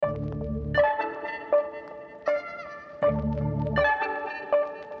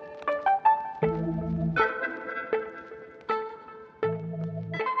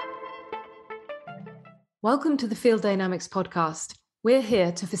Welcome to the Field Dynamics podcast. We're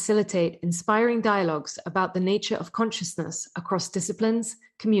here to facilitate inspiring dialogues about the nature of consciousness across disciplines,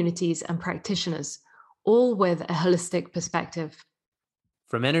 communities, and practitioners, all with a holistic perspective.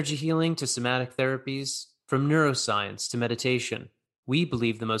 From energy healing to somatic therapies, from neuroscience to meditation, we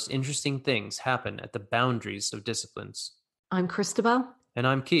believe the most interesting things happen at the boundaries of disciplines. I'm Christabel. And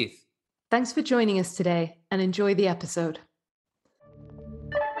I'm Keith. Thanks for joining us today and enjoy the episode.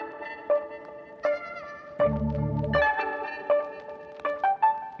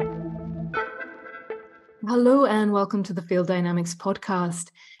 Hello and welcome to the Field Dynamics podcast.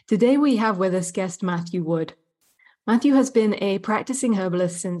 Today we have with us guest Matthew Wood. Matthew has been a practicing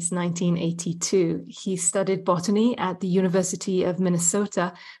herbalist since 1982. He studied botany at the University of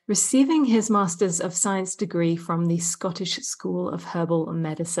Minnesota, receiving his Master's of Science degree from the Scottish School of Herbal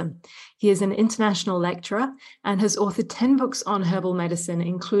Medicine. He is an international lecturer and has authored 10 books on herbal medicine,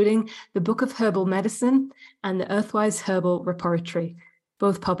 including the Book of Herbal Medicine and the Earthwise Herbal Repertory,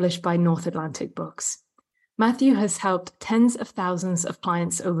 both published by North Atlantic Books. Matthew has helped tens of thousands of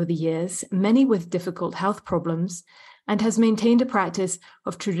clients over the years, many with difficult health problems, and has maintained a practice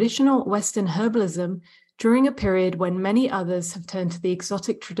of traditional Western herbalism during a period when many others have turned to the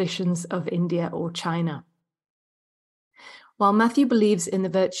exotic traditions of India or China. While Matthew believes in the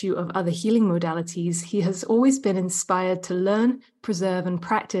virtue of other healing modalities, he has always been inspired to learn, preserve, and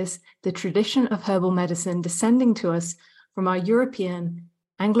practice the tradition of herbal medicine descending to us from our European,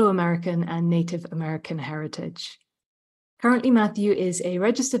 Anglo-American, and Native American heritage. Currently, Matthew is a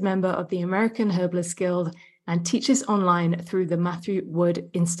registered member of the American Herbalist Guild and teaches online through the Matthew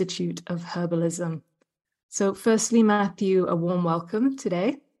Wood Institute of Herbalism. So firstly, Matthew, a warm welcome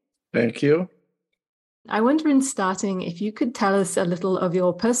today. Thank you. I wonder, in starting, if you could tell us a little of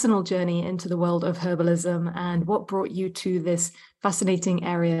your personal journey into the world of herbalism and what brought you to this fascinating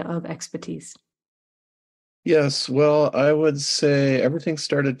area of expertise. Yes, well, I would say everything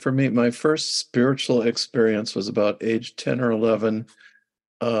started for me. My first spiritual experience was about age 10 or 11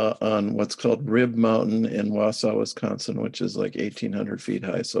 on what's called Rib Mountain in Wausau, Wisconsin, which is like 1,800 feet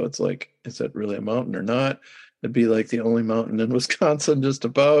high. So it's like, is it really a mountain or not? It'd be like the only mountain in Wisconsin, just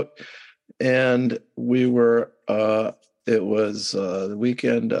about. And we were, it was the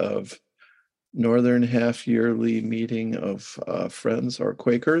weekend of Northern half-yearly meeting of Friends or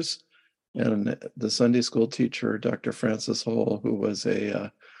Quakers. And the Sunday school teacher, Dr. Francis Hole, who was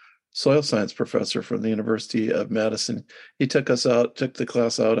a soil science professor from the University of Madison, he took the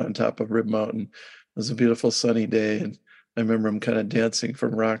class out on top of Rib Mountain. It was a beautiful sunny day, and I remember him kind of dancing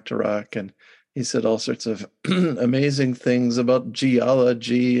from rock to rock, and he said all sorts of amazing things about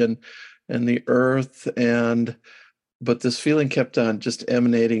geology and the earth, but this feeling kept on just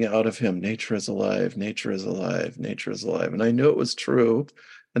emanating out of him. Nature is alive, nature is alive, nature is alive. And I knew it was true.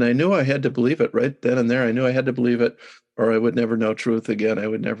 And I knew I had to believe it right then and there. I knew I had to believe it, or I would never know truth again. I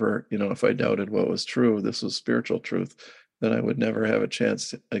would never, if I doubted what was true, this was spiritual truth, then I would never have a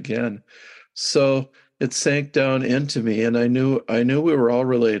chance again. So it sank down into me, and I knew we were all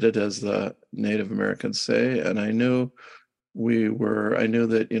related, as the Native Americans say, and I knew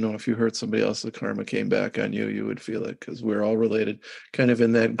that, if you hurt somebody else, the karma came back on you, you would feel it, because we're all related, kind of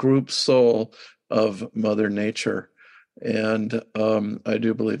in that group soul of Mother Nature. And I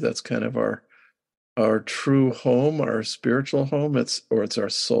do believe that's kind of our true home, our spiritual home. It's our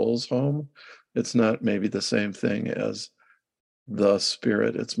soul's home. It's not maybe the same thing as the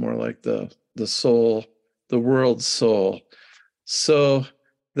spirit. It's more like the soul, the world's soul. So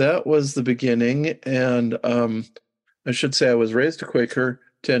that was the beginning. And I should say I was raised a Quaker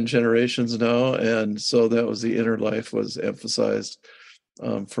 10 generations now. And so that was the inner life was emphasized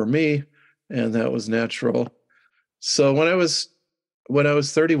for me. And that was natural. So when I was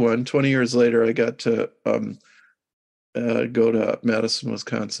 31, 20 years later, I got to go to Madison,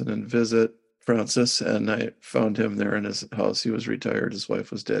 Wisconsin and visit Francis, and I found him there in his house. He was retired. His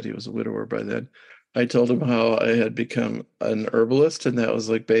wife was dead. He was a widower by then. I told him how I had become an herbalist, and that was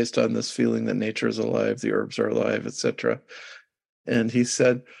like based on this feeling that nature is alive, the herbs are alive, etc. And he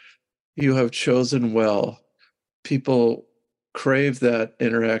said, "You have chosen well. People crave that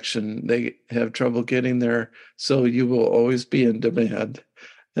interaction. They have trouble getting there, so you will always be in demand."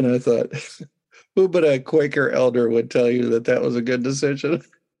 And I thought, who but a Quaker elder would tell you that was a good decision?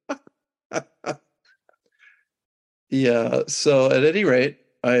 Yeah, so at any rate,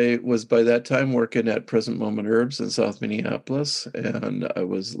 I was by that time working at Present Moment Herbs in South Minneapolis, and I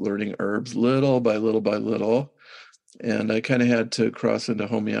was learning herbs little by little by little. And I kind of had to cross into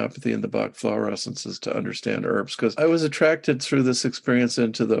homeopathy and the Bach flower essences to understand herbs, because I was attracted through this experience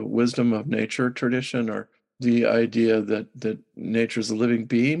into the wisdom of nature tradition, or the idea that nature is a living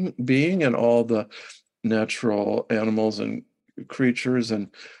being and all the natural animals and creatures and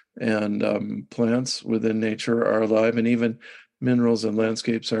plants within nature are alive, and even minerals and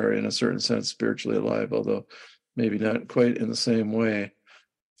landscapes are, in a certain sense, spiritually alive, although maybe not quite in the same way.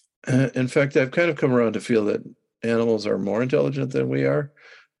 In fact, I've kind of come around to feel that animals are more intelligent than we are.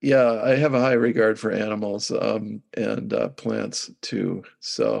 Yeah, I have a high regard for animals and plants too.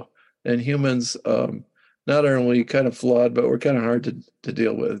 So, and humans, not only kind of flawed, but we're kind of hard to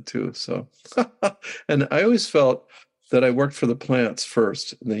deal with too. So, and I always felt that I worked for the plants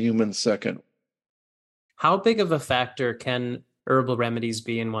first and the humans second. How big of a factor can herbal remedies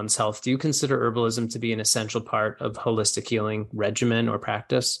be in one's health? Do you consider herbalism to be an essential part of holistic healing regimen or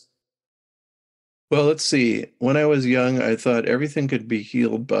practice? Well, let's see. When I was young, I thought everything could be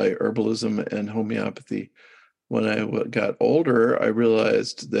healed by herbalism and homeopathy. When I got older, I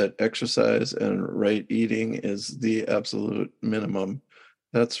realized that exercise and right eating is the absolute minimum.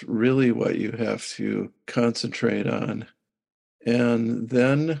 That's really what you have to concentrate on. And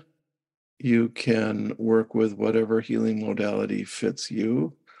then you can work with whatever healing modality fits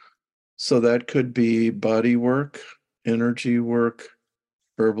you. So that could be body work, energy work,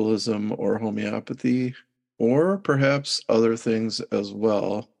 herbalism, or homeopathy, or perhaps other things as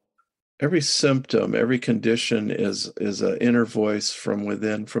well. Every symptom, every condition is an inner voice from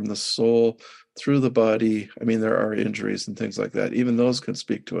within, from the soul through the body. I mean, there are injuries and things like that. Even those can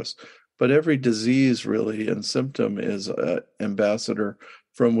speak to us. But every disease really and symptom is an ambassador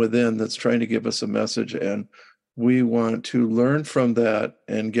from within that's trying to give us a message. And we want to learn from that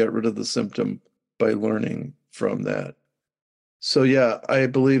and get rid of the symptom by learning from that. So yeah, I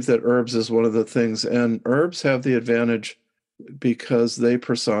believe that herbs is one of the things, and herbs have the advantage because they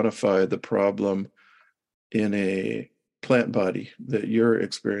personify the problem in a plant body that you're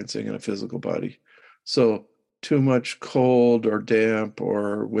experiencing in a physical body. So too much cold or damp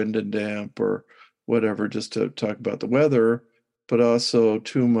or wind and damp or whatever, just to talk about the weather, but also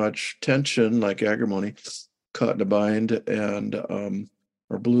too much tension like agrimony, caught in a bind, and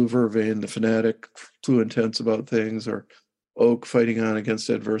or blue vervain, the fanatic, too intense about things, or oak fighting on against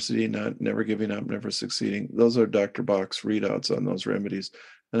adversity, never giving up, never succeeding. Those are Dr. Bach's readouts on those remedies.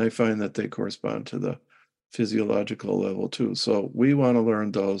 And I find that they correspond to the physiological level too. So we want to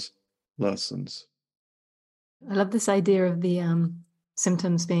learn those lessons. I love this idea of the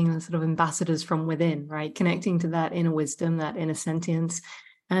symptoms being sort of ambassadors from within, right? Connecting to that inner wisdom, that inner sentience,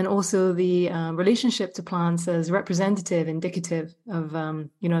 and also the relationship to plants as representative, indicative of,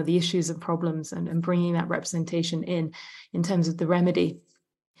 the issues and problems, and bringing that representation in terms of the remedy.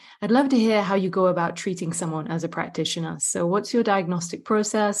 I'd love to hear how you go about treating someone as a practitioner. So what's your diagnostic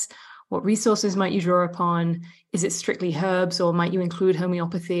process? What resources might you draw upon? Is it strictly herbs, or might you include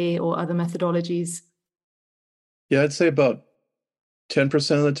homeopathy or other methodologies? Yeah, I'd say about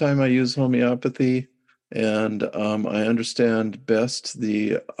 10% of the time I use homeopathy, and I understand best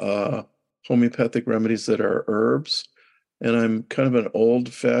the homeopathic remedies that are herbs. And I'm kind of an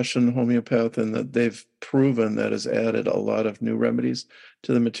old-fashioned homeopath in that they've proven that has added a lot of new remedies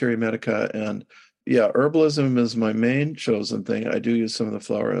to the Materia Medica. And yeah, herbalism is my main chosen thing. I do use some of the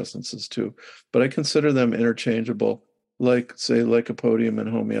flower essences too, but I consider them interchangeable, like, say, lycopodium and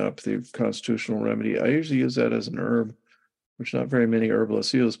homeopathy, constitutional remedy. I usually use that as an herb, which not very many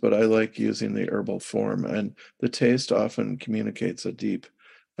herbalists use, but I like using the herbal form. And the taste often communicates a deep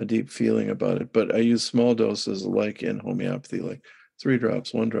feeling about it. But I use small doses like in homeopathy, like 3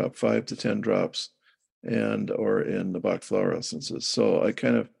 drops, 1 drop, 5 to 10 drops, or in the Bach flower essences. So I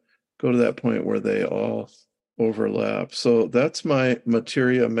kind of go to that point where they all overlap. So that's my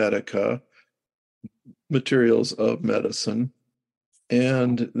Materia Medica, materials of medicine.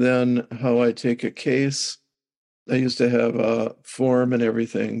 And then how I take a case. I used to have a form and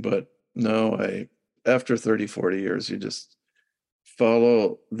everything, but now after 30, 40 years, you just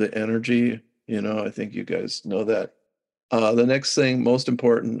follow the energy. I think you guys know that. The next thing, most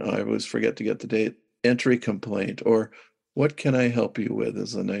important, I always forget to get the date, entry complaint, or what can I help you with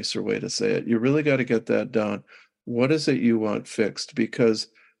is a nicer way to say it. You really got to get that down. What is it you want fixed? Because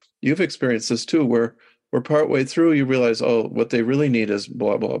you've experienced this too, where we're partway through, you realize, oh, what they really need is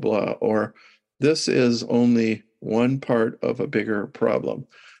blah, blah, blah, or this is only one part of a bigger problem.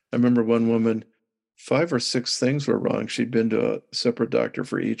 I remember one woman, 5 or 6 things were wrong. She'd been to a separate doctor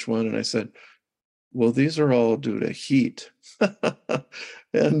for each one. And I said, well, these are all due to heat.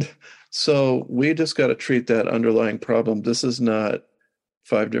 And so we just got to treat that underlying problem. This is not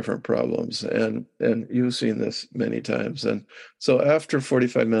 5 different problems. And you've seen this many times. And so after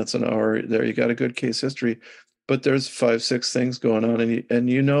 45 minutes, an hour there, you got a good case history, but there's 5, 6 things going on.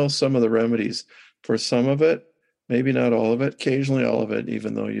 And some of the remedies for some of it, maybe not all of it, occasionally all of it,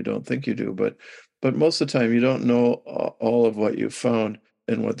 even though you don't think you do. But but most of the time you don't know all of what you found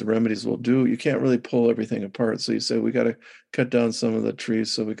and what the remedies will do. You can't really pull everything apart. So you say, we got to cut down some of the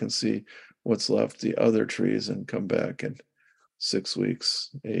trees so we can see what's left, the other trees, and come back in 6 weeks,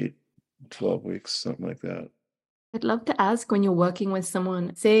 8, 12 weeks, something like that. I'd love to ask, when you're working with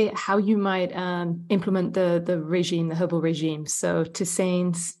someone, say how you might implement the regime, the herbal regime. So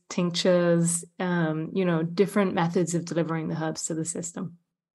tisanes, tinctures, different methods of delivering the herbs to the system.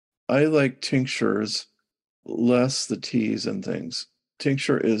 I like tinctures, less the teas and things.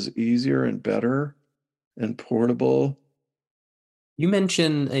 Tincture is easier and better and portable. You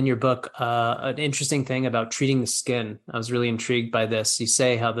mention in your book an interesting thing about treating the skin. I was really intrigued by this. You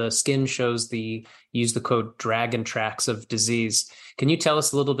say how the skin shows use the quote, dragon tracks of disease. Can you tell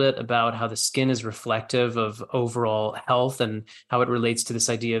us a little bit about how the skin is reflective of overall health and how it relates to this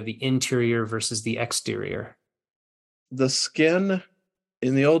idea of the interior versus the exterior? The skin,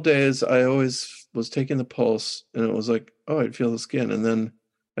 in the old days, I always was taking the pulse and it was like, oh, I'd feel the skin. And then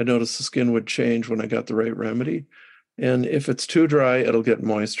I noticed the skin would change when I got the right remedy. And if it's too dry, it'll get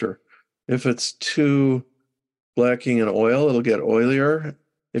moisture. If it's too lacking in oil, it'll get oilier.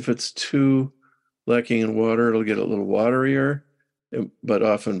 If it's too lacking in water, it'll get a little waterier, but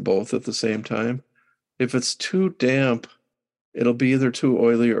often both at the same time. If it's too damp, it'll be either too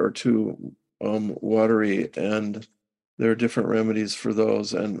oily or too watery, and there are different remedies for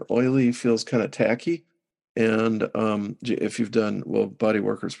those. And oily feels kind of tacky. And if you've done, well, body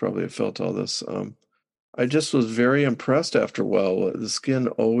workers probably have felt all this. I just was very impressed after a while. The skin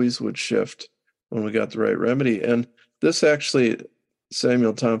always would shift when we got the right remedy. And this actually,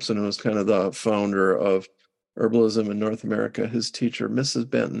 Samuel Thompson, who was kind of the founder of herbalism in North America, his teacher, Mrs.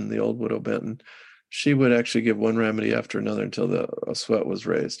 Benton, the old widow Benton, she would actually give one remedy after another until a sweat was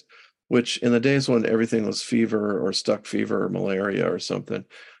raised, which in the days when everything was fever or stuck fever or malaria or something,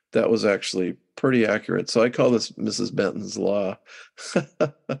 that was actually pretty accurate. So I call this Mrs. Benton's law.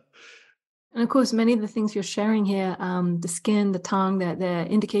 And of course, many of the things you're sharing here, the skin, the tongue, they're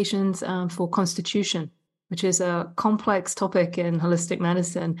indications for constitution, which is a complex topic in holistic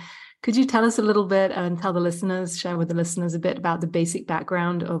medicine. Could you tell us a little bit and share with the listeners a bit about the basic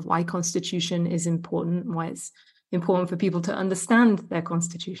background of why constitution is important, why it's important for people to understand their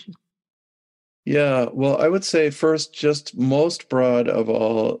constitution? Yeah, well, I would say first, just most broad of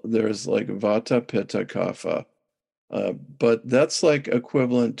all, there's like Vata, Pitta, Kapha. But that's like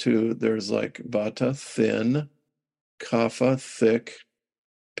equivalent to, there's like Vata, thin, Kapha, thick,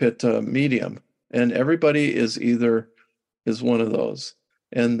 Pitta, medium. And everybody is one of those.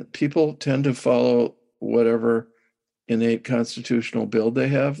 And people tend to follow whatever innate constitutional build they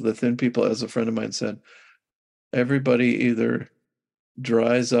have. The thin people, as a friend of mine said, everybody either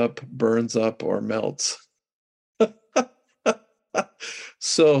dries up, burns up, or melts.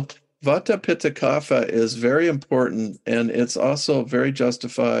 So Vata, Pitta, Kapha is very important, and it's also very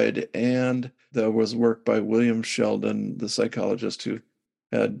justified. And there was work by William Sheldon, the psychologist, who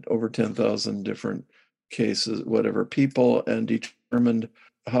had over 10,000 different cases, people, and determined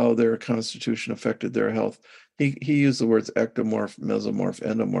how their constitution affected their health. He used the words ectomorph, mesomorph,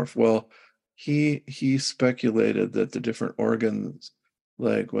 endomorph. Well, he speculated that the different organs,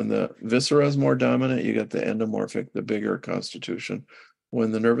 like when the viscera is more dominant, you get the endomorphic, the bigger constitution.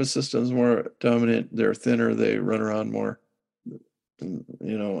 When the nervous system is more dominant, they're thinner, they run around more, and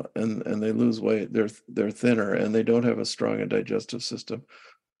they lose weight. They're thinner and they don't have a strong digestive system.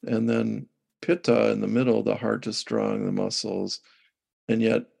 And then Pitta in the middle, the heart is strong, the muscles, and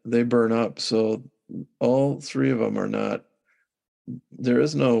yet they burn up. So all three of them are not, there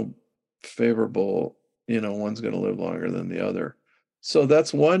is no favorable, one's going to live longer than the other. So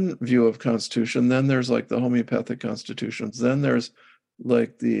that's one view of constitution. Then there's like the homeopathic constitutions. Then there's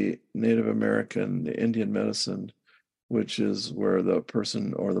like the Native American, the Indian medicine, which is where the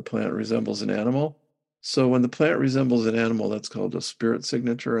person or the plant resembles an animal. So when the plant resembles an animal, that's called a spirit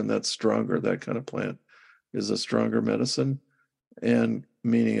signature, and that's stronger. That kind of plant is a stronger medicine, and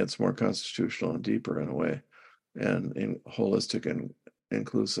meaning it's more constitutional and deeper in a way, and holistic and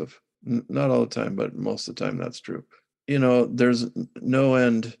inclusive. Not all the time, but most of the time that's true. There's no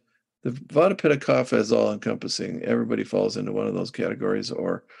end. The Vata, Pitta, Kapha is all encompassing. Everybody falls into one of those categories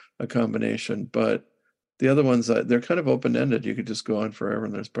or a combination, but the other ones, they're kind of open-ended. You could just go on forever,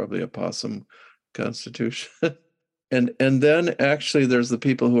 and there's probably a possum constitution. and then actually there's the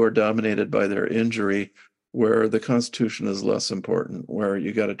people who are dominated by their injury, where the constitution is less important, where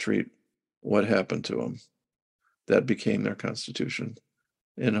you got to treat what happened to them. That became their constitution.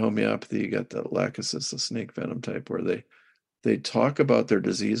 In homeopathy, you got the lachesis, the snake venom type, where they talk about their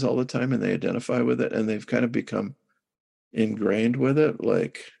disease all the time and they identify with it, and they've kind of become ingrained with it.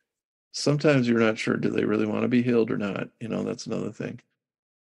 Like sometimes you're not sure, do they really want to be healed or not? That's another thing.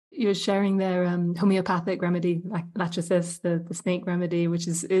 You're sharing their homeopathic remedy, like lachesis, the snake remedy, which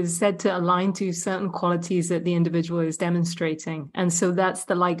is said to align to certain qualities that the individual is demonstrating. And so that's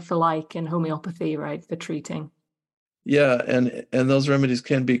the like for like in homeopathy, right, for treating. Yeah, and those remedies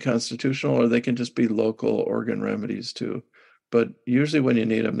can be constitutional, or they can just be local organ remedies too. But usually when you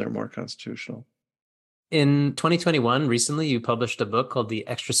need them, they're more constitutional. In 2021, recently, you published a book called The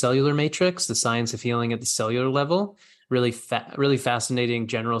Extracellular Matrix, The Science of Healing at the Cellular Level. Really fascinating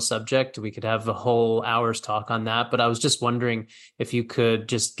general subject. We could have a whole hour's talk on that, but I was just wondering if you could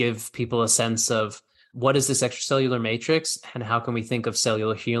just give people a sense of what is this extracellular matrix and how can we think of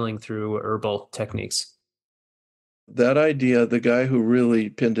cellular healing through herbal techniques? That idea, the guy who really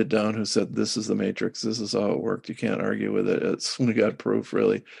pinned it down, who said, this is the matrix, this is how it worked, you can't argue with it. It's when we got proof,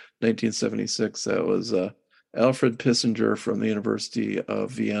 really, 1976. That was Alfred Pissinger from the University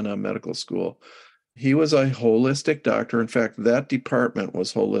of Vienna Medical School. He was a holistic doctor. In fact, that department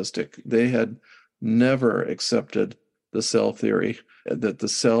was holistic. They had never accepted the cell theory, that the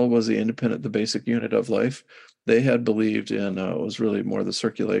cell was the basic unit of life. They had believed in, it was really more the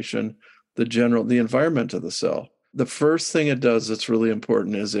circulation, the environment of the cell. The first thing it does that's really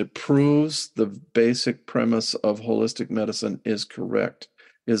important is it proves the basic premise of holistic medicine is correct,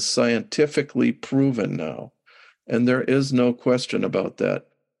 is scientifically proven now. And there is no question about that.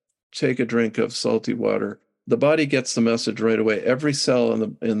 Take a drink of salty water. The body gets the message right away. Every cell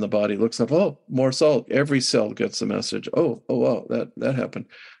in the body looks up, oh, more salt. Every cell gets the message. Oh, wow, that happened.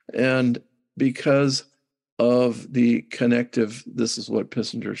 And because of the connective, this is what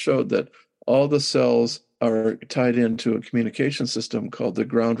Pissinger showed, that all the cells are tied into a communication system called the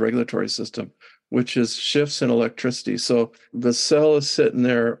ground regulatory system, which is shifts in electricity. So the cell is sitting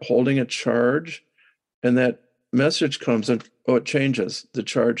there holding a charge, and that message comes and it changes. The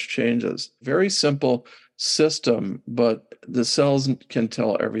charge changes. Very simple system, but the cells can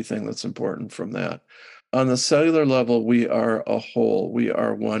tell everything that's important from that. On the cellular level, we are a whole. We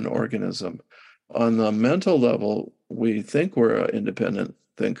are one organism. On the mental level, we think we're an independent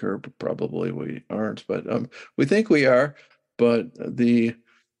thinker. Probably we aren't, but we think we are. But the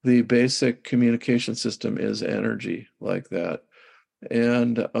basic communication system is energy, like that.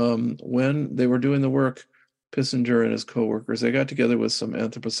 And when they were doing the work, Pissinger and his co-workers, they got together with some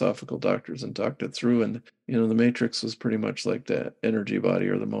anthroposophical doctors and talked it through. And, the matrix was pretty much like the energy body,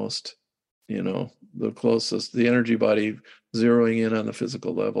 or the most, the closest, the energy body zeroing in on the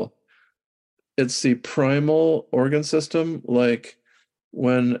physical level. It's the primal organ system, like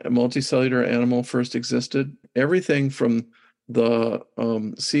when a multicellular animal first existed. Everything from the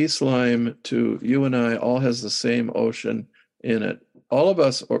sea slime to you and I all has the same ocean in it. All of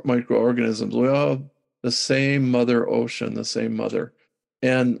us microorganisms, we all have the same mother ocean, the same mother.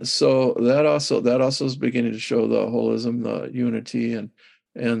 And so that also is beginning to show the holism, the unity, and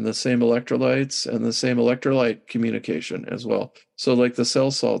the same electrolytes and the same electrolyte communication as well. So like the cell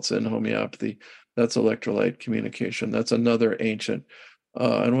salts in homeopathy, that's electrolyte communication. That's another ancient,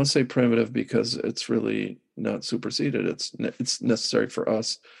 I don't want to say primitive because it's really not superseded. It's necessary for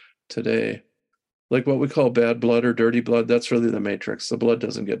us today. Like what we call bad blood or dirty blood, that's really the matrix. The blood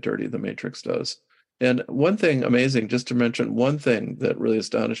doesn't get dirty, the matrix does. And one thing amazing, just to mention one thing that really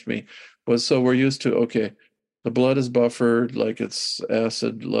astonished me was, so we're used to, okay, the blood is buffered, like its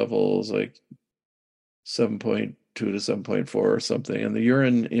acid levels, like 7.2 to 7.4 or something. And the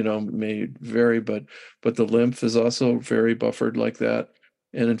urine, may vary, but the lymph is also very buffered like that.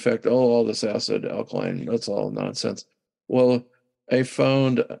 And in fact, all this acid, alkaline, that's all nonsense. Well, I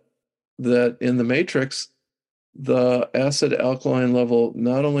found that in the matrix, the acid alkaline level,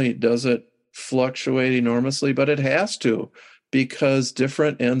 not only does it fluctuate enormously, but it has to, because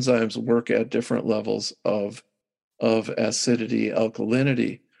different enzymes work at different levels of acidity,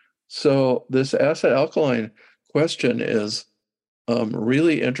 alkalinity. So this acid alkaline question is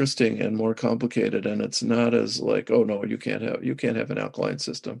really interesting and more complicated, and it's not as like, oh no, you can't have an alkaline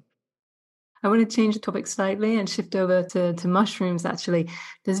system. I want to change the topic slightly and shift over to mushrooms, actually.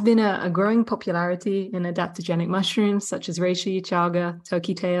 There's been a growing popularity in adaptogenic mushrooms, such as reishi, chaga,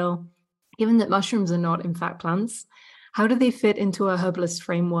 turkey tail. Given that mushrooms are not, in fact, plants, how do they fit into a herbalist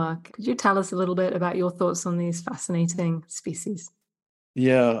framework? Could you tell us a little bit about your thoughts on these fascinating species?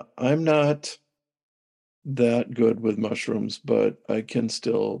 Yeah, I'm not that good with mushrooms, but I can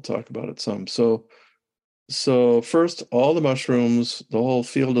still talk about it some. So first, all the mushrooms, the whole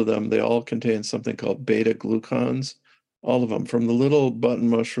field of them, they all contain something called beta glucans. All of them, from the little button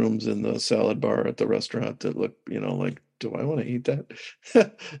mushrooms in the salad bar at the restaurant that look, like, do I want to eat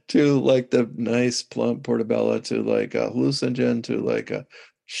that? To like the nice plump portobello, to like a hallucinogen, to like a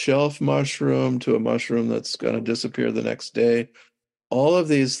shelf mushroom to a mushroom that's going to disappear the next day. All of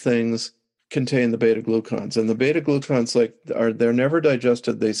these things contain the beta glucans, and the beta glucans they're never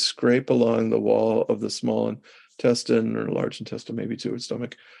digested. They scrape along the wall of the small intestine or large intestine, maybe to its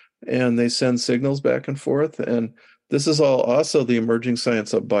stomach, and they send signals back and forth. And this is all also the emerging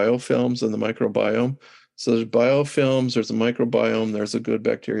science of biofilms and the microbiome. So there's biofilms, there's a microbiome, there's a good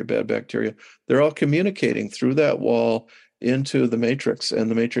bacteria, bad bacteria. They're all communicating through that wall into the matrix, and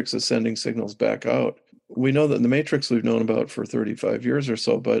the matrix is sending signals back out. We know that the matrix we've known about for 35 years or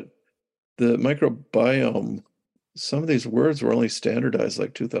so, but the microbiome, some of these words were only standardized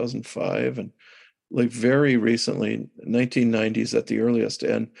like 2005 and like very recently, 1990s at the earliest.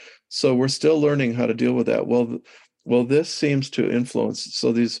 And so we're still learning how to deal with that. Well, this seems to influence.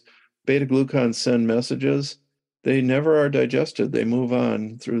 So these beta glucans send messages. They never are digested. They move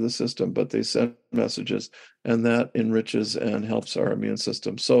on through the system, but they send messages, and that enriches and helps our immune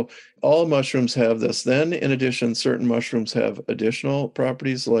system. So all mushrooms have this. Then, in addition, certain mushrooms have additional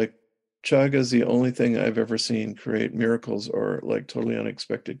properties, like chaga is the only thing I've ever seen create miracles or like totally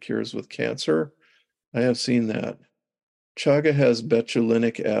unexpected cures with cancer. I have seen that. Chaga has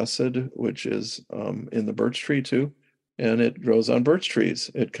betulinic acid, which is in the birch tree too, and it grows on birch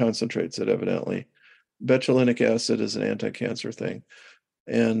trees. It concentrates it, evidently. Betulinic acid is an anti-cancer thing.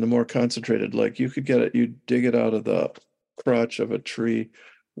 And the more concentrated, like you could get it, you dig it out of the crotch of a tree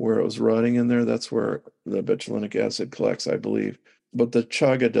where it was rotting in there. That's where the betulinic acid collects, I believe. But the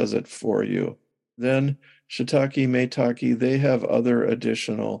chaga does it for you. Then shiitake, maitake, they have other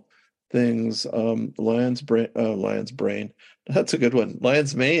additional things. Lion's brain. That's a good one.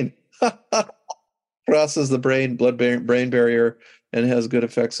 Lion's mane crosses the blood-brain barrier and has good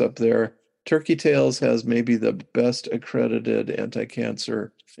effects up there. Turkey tails has maybe the best accredited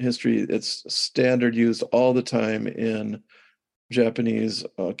anti-cancer history. It's standard used all the time in Japanese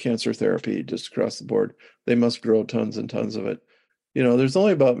cancer therapy, just across the board. They must grow tons and tons of it. There's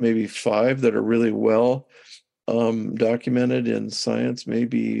only about maybe 5 that are really well documented in science,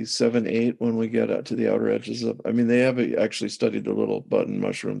 maybe 7, 8 when we get out to the outer edges of, they have actually studied the little button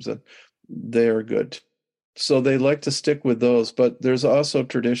mushrooms, and they are good. So they like to stick with those, but there's also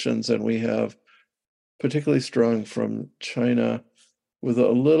traditions, and we have particularly strong from China, with a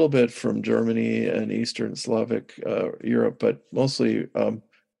little bit from Germany and Eastern Slavic Europe, but mostly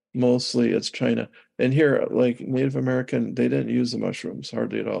it's China. And here, like Native American, they didn't use the mushrooms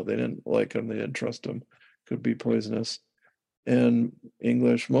hardly at all. They didn't like them. They didn't trust them. Could be poisonous. And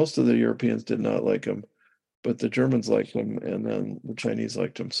English, most of the Europeans did not like them, but the Germans liked them, and then the Chinese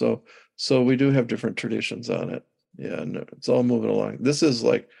liked them. So we do have different traditions on it. Yeah, and it's all moving along. This is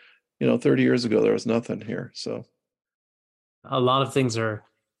like, 30 years ago, there was nothing here. So a lot of things are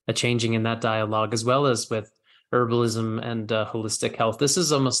changing in that dialogue, as well as with herbalism and holistic health. This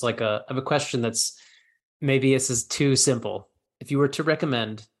is almost like I have a question that's maybe this is too simple. If you were to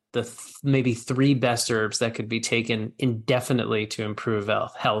recommend the maybe 3 best herbs that could be taken indefinitely to improve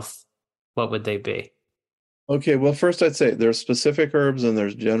health, what would they be? Okay, well, first I'd say there's specific herbs and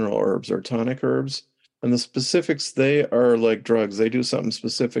there's general herbs or tonic herbs. And the specifics, they are like drugs. They do something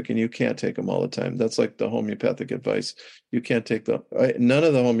specific, and you can't take them all the time. That's like the homeopathic advice. You can't take none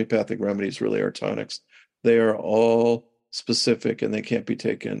of the homeopathic remedies really are tonics. They are all specific, and they can't be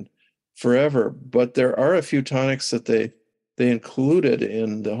taken forever. But there are a few tonics that they included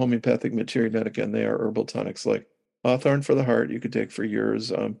in the homeopathic materia medica, and they are herbal tonics, like hawthorn for the heart, you could take for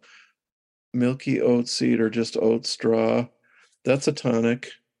years. Milky oat seed or just oat straw, that's a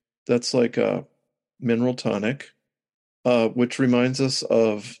tonic. That's like a mineral tonic, which reminds us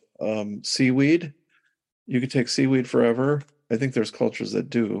of seaweed. You could take seaweed forever. I think there's cultures that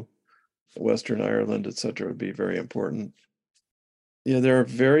do. Western Ireland, etc., would be very important. Yeah, there are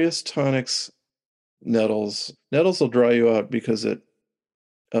various tonics. Nettles will dry you out because it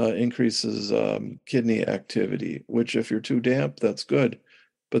increases kidney activity, which if you're too damp, that's good.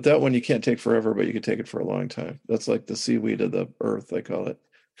 But that one you can't take forever, but you can take it for a long time. That's like the seaweed of the earth, I call it.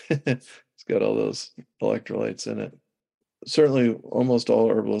 It's got all those electrolytes in it. Certainly, almost all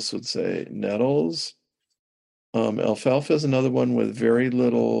herbalists would say nettles. Alfalfa is another one with very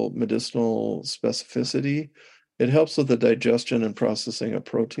little medicinal specificity. It helps with the digestion and processing of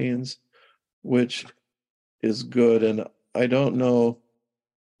proteins, which is good. And I don't know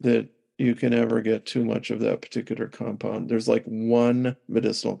that you can ever get too much of that particular compound. There's like 1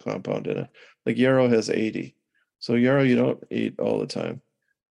 medicinal compound in it. Like yarrow has 80. So yarrow you don't eat all the time.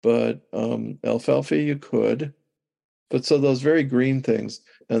 But alfalfa you could. But so those very green things,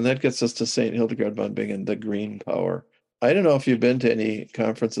 and that gets us to St. Hildegard von Bingen, the green power. I don't know if you've been to any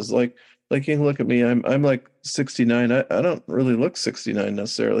conferences. Like Like you can look at me, I'm like 69. I don't really look 69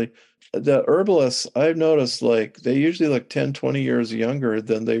 necessarily. The herbalists, I've noticed like they usually look 10, 20 years younger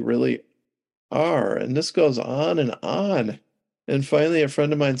than they really are. And this goes on and on. And finally a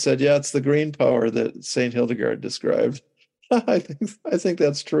friend of mine said, yeah, it's the green power that Saint Hildegard described. I think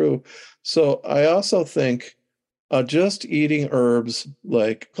that's true. So I also think just eating herbs,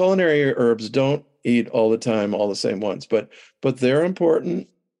 like culinary herbs, don't eat all the time, all the same ones, but they're important.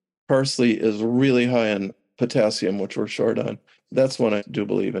 Parsley is really high in potassium, which we're short on. That's one I do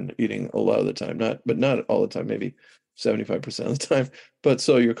believe in eating a lot of the time, not all the time, maybe 75% of the time. But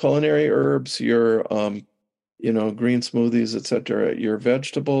so your culinary herbs, your green smoothies, etc., your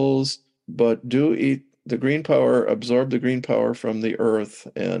vegetables, but do eat the green power, absorb the green power from the earth,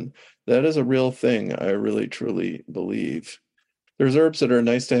 and that is a real thing. I really truly believe. There's herbs that are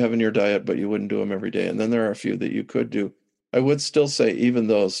nice to have in your diet, but you wouldn't do them every day. And then there are a few that you could do. I would still say even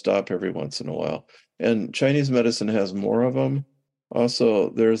those stop every once in a while. And Chinese medicine has more of them.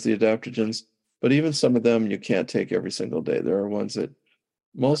 Also, there's the adaptogens, but even some of them you can't take every single day. There are ones that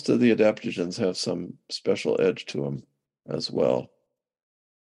most of the adaptogens have some special edge to them as well.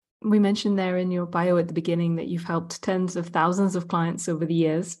 We mentioned there in your bio at the beginning that you've helped tens of thousands of clients over the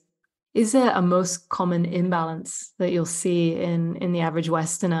years. Is there a most common imbalance that you'll see in the average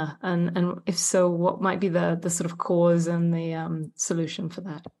Westerner? And if so, what might be the sort of cause and the solution for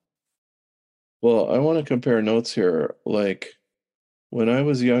that? Well, I want to compare notes here. Like when I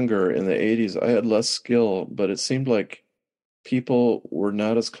was younger in the 80s, I had less skill, but it seemed like people were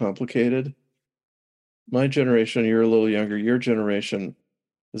not as complicated. My generation, you're a little younger, your generation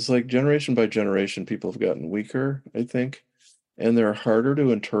is like generation by generation, people have gotten weaker, I think, and they're harder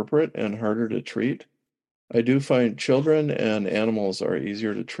to interpret and harder to treat. I do find children and animals are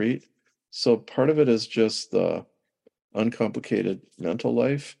easier to treat. So part of it is just the uncomplicated mental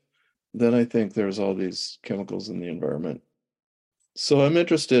life. Then I think there's all these chemicals in the environment. So I'm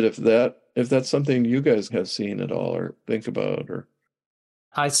interested if that's something you guys have seen at all or think about or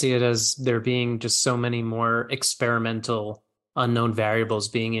I see it as there being just so many more experimental unknown variables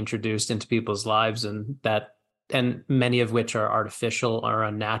being introduced into people's lives, and many of which are artificial or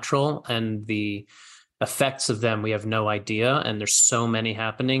unnatural, and the effects of them we have no idea, and there's so many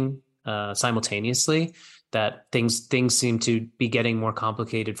happening simultaneously that things seem to be getting more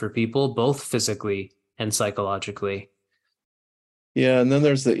complicated for people, both physically and psychologically. yeah, and then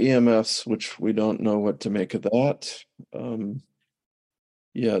there's the EMFs, which we don't know what to make of that.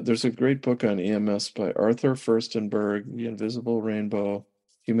 Yeah, there's a great book on EMS by Arthur Firstenberg, The Invisible Rainbow,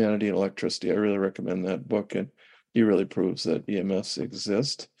 Humanity and Electricity. I really recommend that book, and he really proves that EMS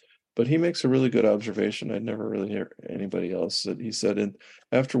exist. But he makes a really good observation. I'd never really heard anybody else that he said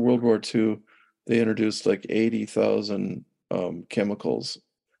after World War II, they introduced like 80,000 chemicals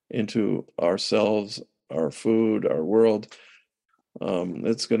into ourselves, our food, our world. They're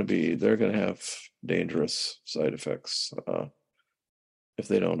going to have dangerous side effects. If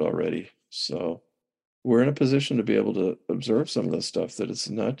they don't already. So we're in a position to be able to observe some of this stuff, that it's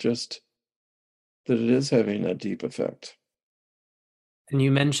not just that it is having a deep effect. And you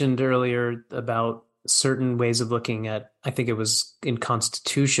mentioned earlier about certain ways of looking at, I think it was in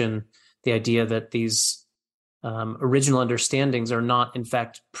Constitution, the idea that these original understandings are not, in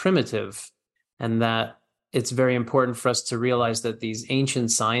fact, primitive, and that it's very important for us to realize that these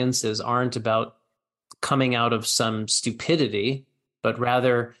ancient sciences aren't about coming out of some stupidity, but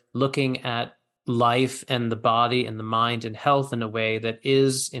rather looking at life and the body and the mind and health in a way that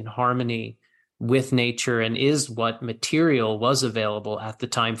is in harmony with nature and is what material was available at the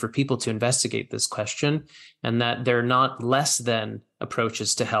time for people to investigate this question, and that they're not less than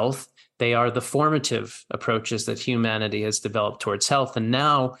approaches to health. They are the formative approaches that humanity has developed towards health. And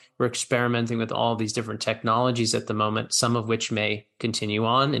now we're experimenting with all these different technologies at the moment, some of which may continue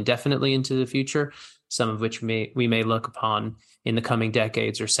on indefinitely into the future, some of which we may look upon in the coming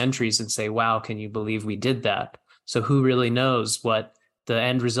decades or centuries and say, wow, can you believe we did that? So who really knows what the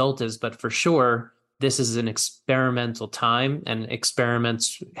end result is? But for sure, this is an experimental time, and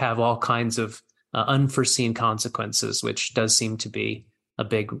experiments have all kinds of unforeseen consequences, which does seem to be a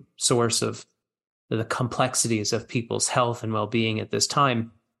big source of the complexities of people's health and well-being at this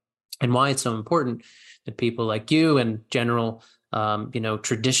time, and why it's so important that people like you and general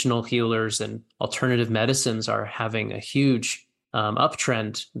traditional healers and alternative medicines are having a huge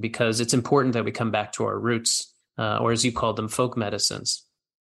uptrend, because it's important that we come back to our roots, or as you call them, folk medicines.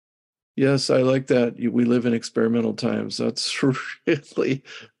 Yes, I like that. We live in experimental times. That's really,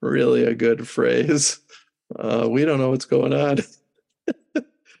 really a good phrase. We don't know what's going on.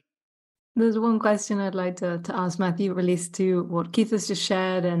 There's one question I'd like to ask Matthew, relates to what Keith has just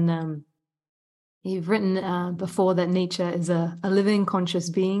shared, and You've written before that nature is a living, conscious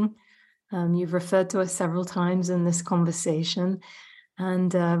being. You've referred to us several times in this conversation.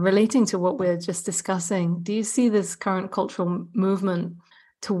 And relating to what we're just discussing, do you see this current cultural movement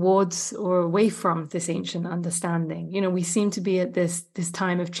towards or away from this ancient understanding? You know, we seem to be at this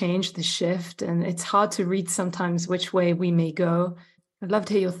time of change, this shift, and it's hard to read sometimes which way we may go. I'd love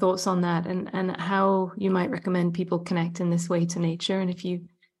to hear your thoughts on that and how you might recommend people connect in this way to nature, and if you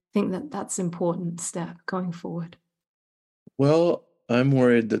think that that's an important step going forward. Well, I'm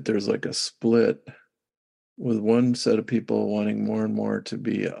worried that there's like a split with one set of people wanting more and more to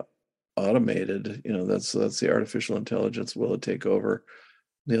be automated. You know, that's the artificial intelligence. Will it take over?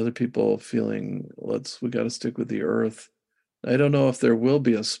 The other people feeling we got to stick with the earth. I don't know if there will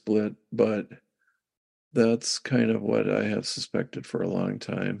be a split, but that's kind of what I have suspected for a long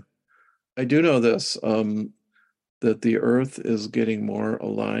time. I do know this, that the earth is getting more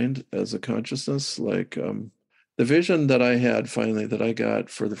aligned as a consciousness. Like the vision that I had finally that I got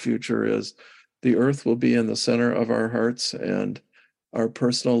for the future is the earth will be in the center of our hearts, and our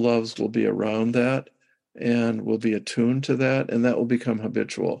personal loves will be around that, and will be attuned to that, and that will become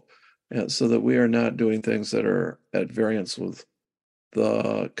habitual. And so that we are not doing things that are at variance with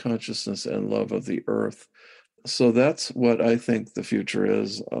the consciousness and love of the earth. So that's what I think the future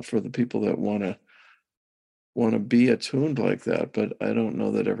is for the people that want to be attuned like that. But I don't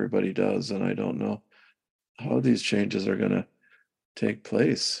know that everybody does, and I don't know how these changes are going to take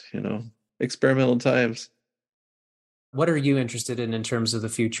place. You know, experimental times. What are you interested in terms of the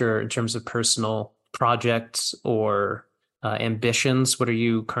future, in terms of personal projects or ambitions? What are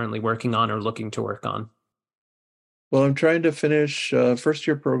you currently working on or looking to work on? Well, I'm trying to finish first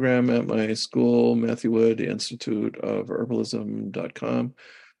year program at my school, Matthew Wood Institute of Herbalism.com,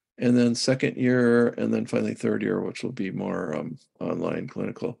 and then second year, and then finally third year, which will be more online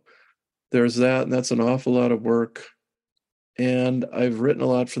clinical. There's that, and that's an awful lot of work. And I've written a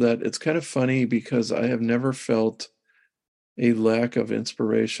lot for that. It's kind of funny because I have never felt a lack of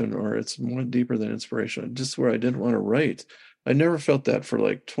inspiration, or it's more deeper than inspiration, just where I didn't want to write. I never felt that for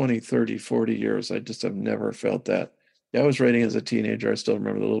like 20, 30, 40 years. I just have never felt that. Yeah, I was writing as a teenager. I still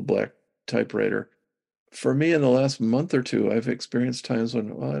remember the little black typewriter. For me, in the last month or two, I've experienced times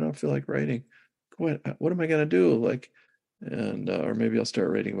when, well, I don't feel like writing. What am I going to do? Like, and or maybe I'll start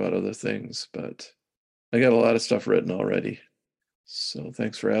writing about other things. But I got a lot of stuff written already. So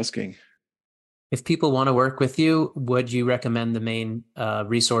thanks for asking. If people want to work with you, would you recommend the main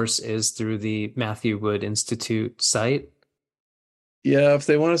resource is through the Matthew Wood Institute site? Yeah, if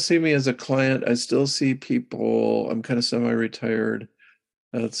they want to see me as a client, I still see people. I'm kind of semi-retired.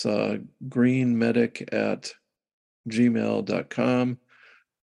 That's greenmedic@gmail.com.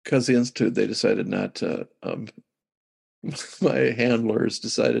 Because the Institute, they decided not to, my handlers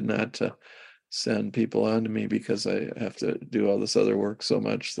decided not to send people on to me because I have to do all this other work so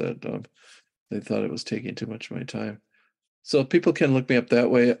much that they thought it was taking too much of my time. So people can look me up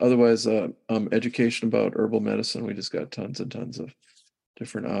that way. Otherwise, education about herbal medicine. We just got tons and tons of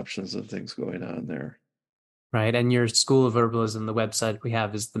different options and things going on there. Right. And your School of Herbalism, the website we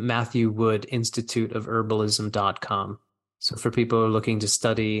have is the Matthew Wood Institute of Herbalism.com. So for people who are looking to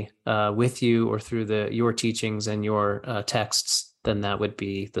study with you or through your teachings and your texts, then that would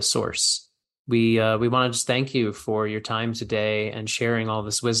be the source. We want to just thank you for your time today and sharing all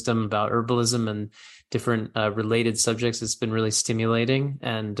this wisdom about herbalism and different related subjects. It's been really stimulating,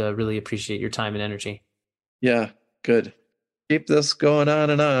 and really appreciate your time and energy. Yeah, good. Keep this going on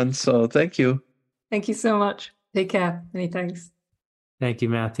and on. So thank you. Thank you so much. Take care. Many thanks. Thank you,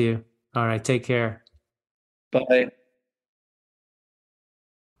 Matthew. All right, take care. Bye.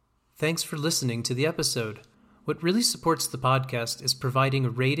 Thanks for listening to the episode. What really supports the podcast is providing a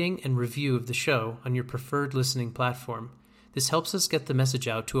rating and review of the show on your preferred listening platform. This helps us get the message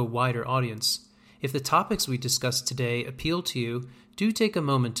out to a wider audience. If the topics we discussed today appeal to you, do take a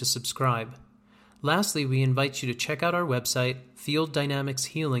moment to subscribe. Lastly, we invite you to check out our website,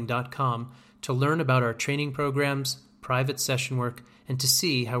 fielddynamicshealing.com, to learn about our training programs, private session work, and to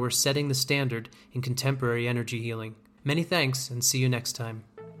see how we're setting the standard in contemporary energy healing. Many thanks, and see you next time.